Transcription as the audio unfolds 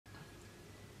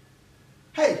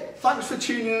Hey, thanks for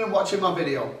tuning in and watching my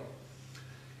video.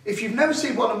 If you've never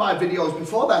seen one of my videos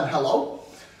before then, hello.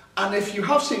 And if you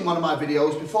have seen one of my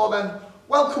videos before then,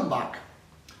 welcome back.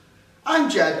 I'm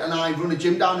Jed and I run a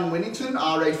gym down in Winnington,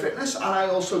 RA Fitness, and I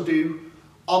also do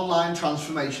online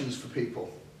transformations for people.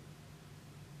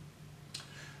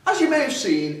 As you may have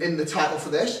seen in the title for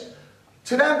this,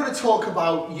 today I'm going to talk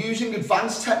about using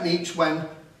advanced techniques when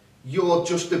you're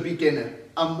just a beginner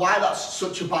and why that's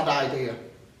such a bad idea.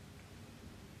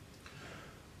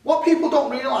 What people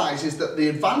don't realise is that the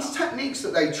advanced techniques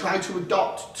that they try to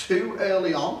adopt too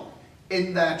early on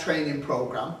in their training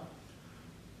programme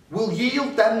will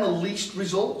yield them the least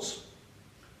results.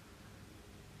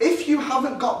 If you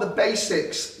haven't got the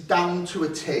basics down to a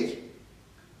T,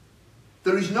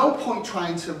 there is no point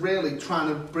trying to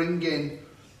bring in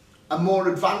a more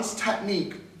advanced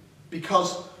technique,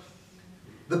 because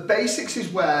the basics is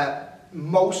where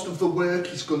most of the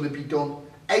work is going to be done.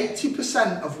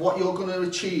 80% of what you're going to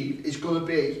achieve is going to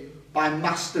be by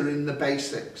mastering the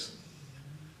basics.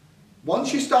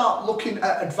 Once you start looking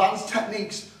at advanced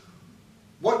techniques,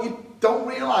 what you don't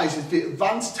realise is the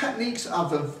advanced techniques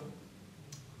have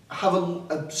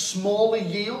a smaller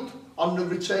yield on the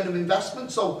return of investment.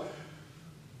 So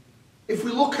if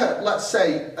we look at, let's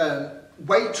say,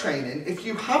 weight training, if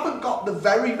you haven't got the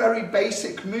very, very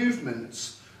basic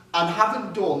movements and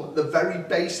haven't done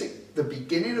the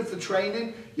beginning of the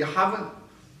training, you haven't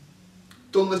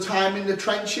done the time in the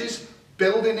trenches,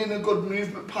 building in a good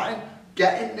movement pattern,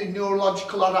 getting the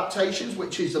neurological adaptations,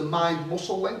 which is a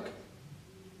mind-muscle link,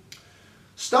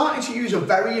 starting to use a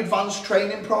very advanced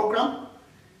training program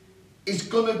is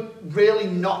going to really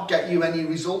not get you any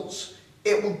results.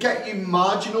 It will get you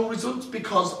marginal results,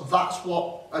 because that's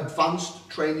what advanced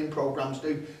training programs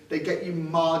do. They get you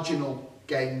marginal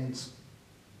gains.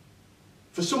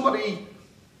 For somebody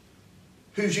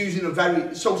who's using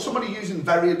somebody using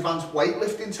very advanced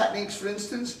weightlifting techniques, for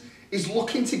instance, is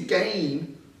looking to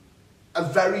gain a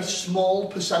very small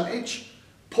percentage,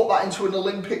 put that into an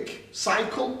Olympic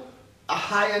cycle. A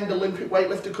high-end Olympic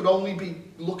weightlifter could only be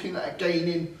looking at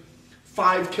gaining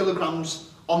 5 kilograms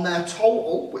on their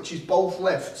total, which is both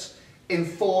lifts, in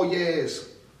 4 years.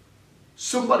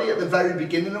 Somebody at the very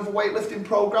beginning of a weightlifting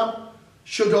program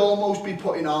should almost be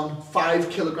putting on 5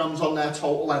 kilograms on their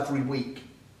total every week,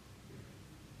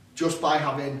 just by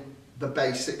having the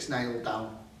basics nailed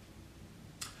down.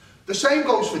 The same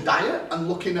goes for diet and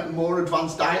looking at more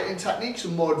advanced dieting techniques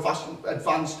and more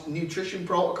advanced nutrition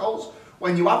protocols.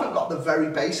 When you haven't got the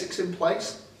very basics in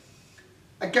place,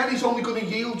 again, it's only going to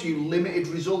yield you limited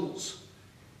results.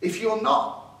 If you're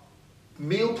not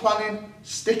meal planning,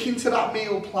 sticking to that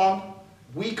meal plan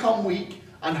week on week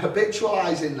and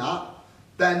habitualising that,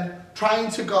 then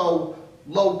trying to go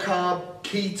low carb,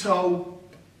 keto,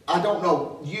 I don't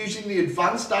know, using the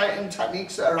advanced dieting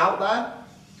techniques that are out there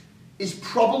is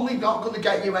probably not going to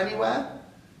get you anywhere.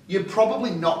 You're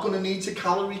probably not going to need to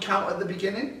calorie count at the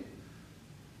beginning.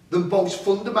 The most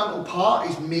fundamental part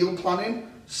is meal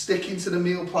planning, sticking to the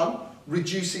meal plan,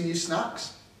 reducing your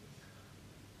snacks.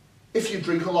 If you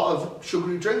drink a lot of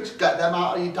sugary drinks, get them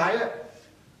out of your diet.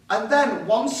 And then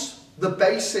once the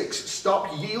basics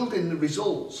stop yielding the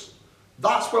results,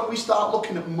 that's when we start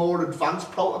looking at more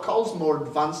advanced protocols, more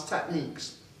advanced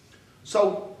techniques.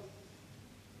 So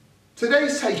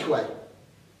today's takeaway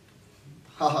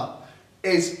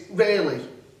is really,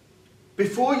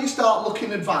 before you start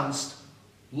looking advanced,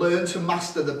 learn to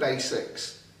master the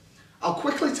basics. I'll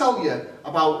quickly tell you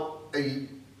about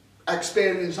an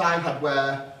experience I had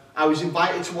where I was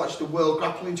invited to watch the World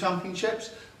Grappling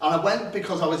Championships, and I went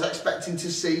because I was expecting to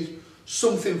see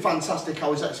something fantastic. I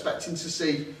was expecting to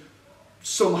see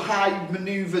some high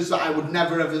manoeuvres that I would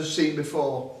never ever seen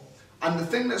before. And the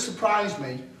thing that surprised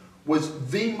me was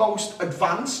the most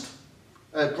advanced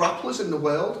grapplers in the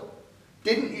world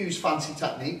didn't use fancy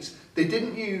techniques. They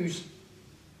didn't use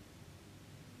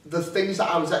the things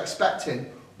that I was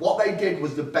expecting. What they did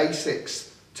was the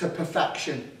basics to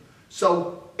perfection.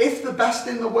 So if the best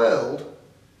in the world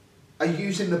are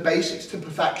using the basics to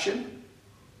perfection,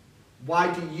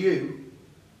 why do you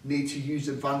need to use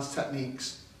advanced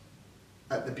techniques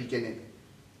at the beginning?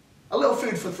 A little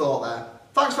food for thought there.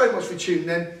 Thanks very much for tuning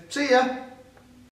in. See ya.